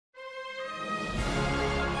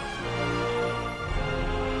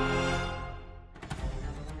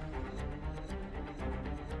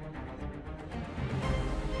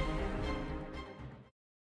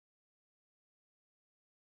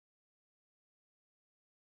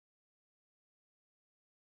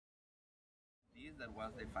that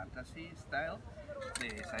was the fantasy style, the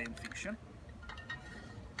science fiction.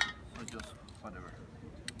 So just whatever.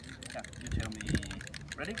 Yeah, you tell me.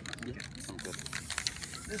 Ready? Yeah, I'm good.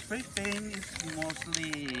 The spray paint is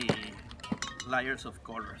mostly layers of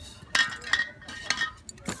colors.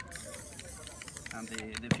 And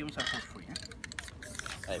the fumes are for free.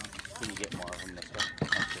 Hey, can you get more of them this way?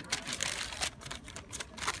 Thank you.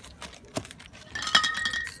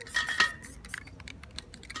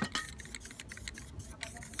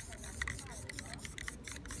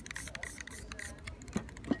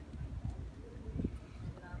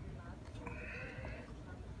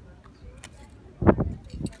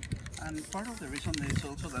 And part of the reason is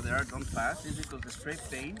also that they are done fast is because the spray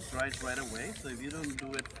paint dries right away. So if you don't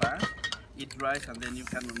do it fast, it dries and then you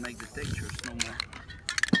cannot make the textures no more.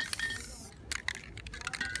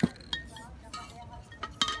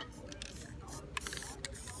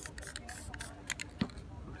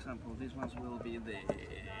 For example, these ones will be the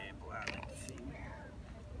black thing.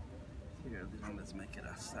 Here, this one, let's make it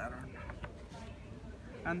a Saturn.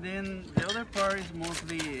 And then the other part is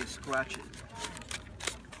mostly scratches.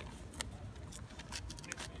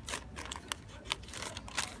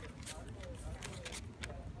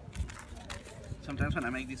 Sometimes when I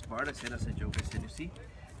make this part, I said as a joke, I said, you see,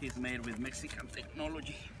 it's made with Mexican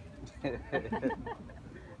technology. Let's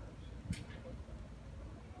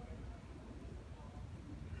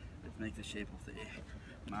make the shape of the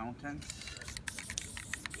mountains.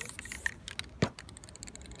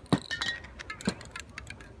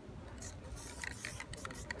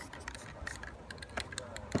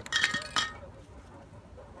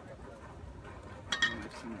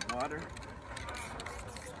 Mix some water.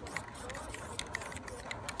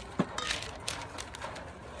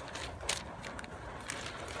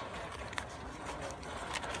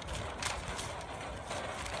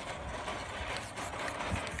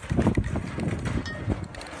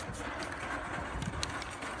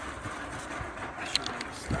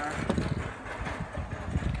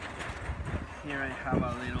 Here I have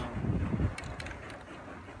a little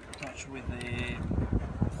touch with the,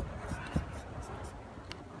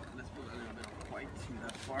 let's put a little bit of white in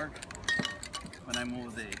that part. When I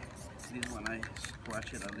move this one, I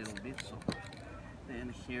scratch it a little bit. So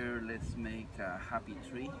then here, let's make a happy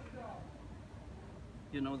tree.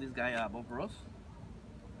 You know this guy, Bob Ross?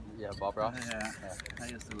 Yeah, Bob Ross? Yeah, I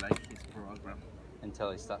used to like his program.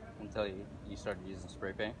 Until you started using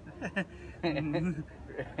spray paint?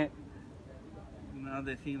 Now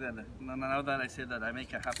the thing that, now that I said that I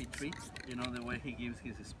make a happy tree, you know the way he gives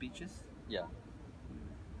his speeches? Yeah.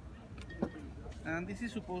 And this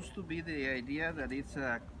is supposed to be the idea that it's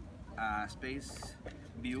a space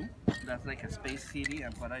view. That's like a space city,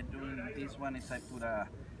 and what I do in this one is I put a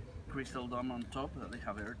crystal dome on top that they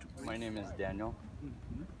have air to breathe. My name is Daniel.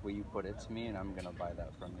 Will you put it to me and I'm gonna buy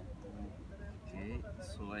that from you? Okay,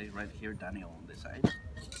 so I write here Daniel on the side.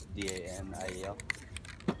 D-A-N-I-E-L.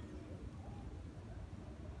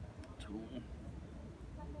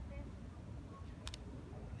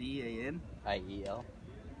 D-A-N I-E-L.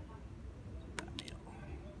 Daniel.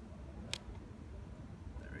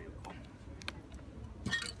 There you go.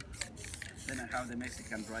 Then I have the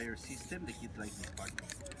Mexican dryer system. The kids like this part.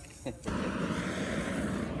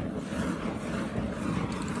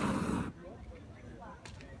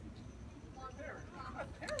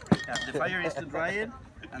 Yeah, the fire is to dry it,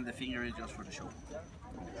 and the finger is just for the show.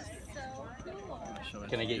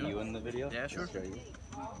 Can I get you in the video? Yeah, sure. Show you.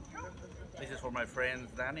 This is for my friend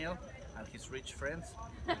Daniel and his rich friends.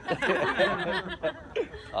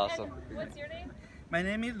 Awesome. What's your name? My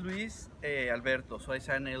name is Luis Alberto, so I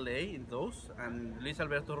sign LA in those, and Luis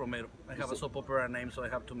Alberto Romero. I have a soap opera name, so I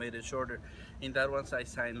have to make it shorter. In that one, I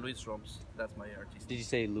sign Luis Roms. That's my artist. Did you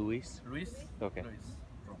say Louise? Luis? Okay. Luis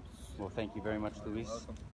Roms. Well, thank you very much, Louise.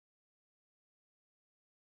 Welcome.